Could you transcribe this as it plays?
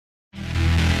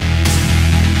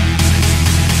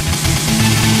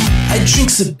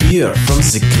drinks a beer from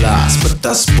the glass, but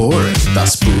that's boring.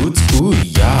 Das Boot, ooh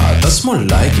yeah, that's more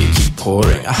like it, keep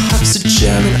pouring. I have the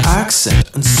German accent,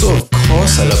 and so of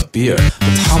course I love beer.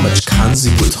 But how much can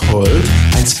the Boot hold?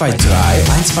 1, 2, 3,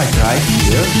 1, 2, 3,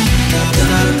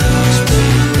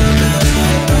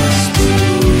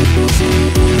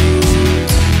 4.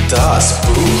 Das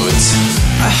Boot.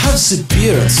 I have the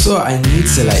beer and so I need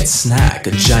the light snack.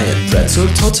 A giant pretzel,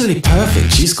 totally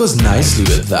perfect, cheese goes nicely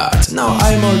with that. Now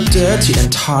I'm all dirty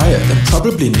and tired and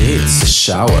probably needs a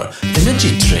shower.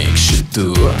 Energy drink should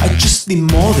do, I just need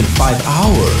more than 5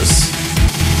 hours.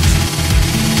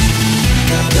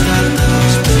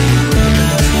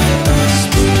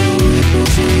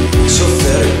 So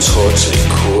very totally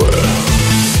cool.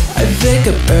 I wake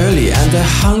up early and I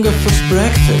hunger for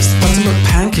breakfast. Buttermilk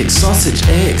pancakes, sausage,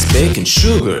 eggs, bacon,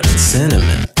 sugar and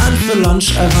cinnamon. And for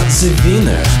lunch I want the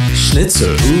Wiener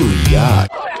Schnitzel, ooh yeah.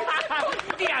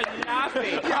 We are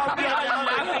laughing. We are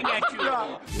laughing at you.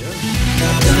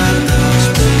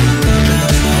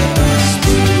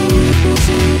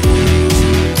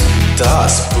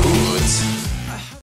 Das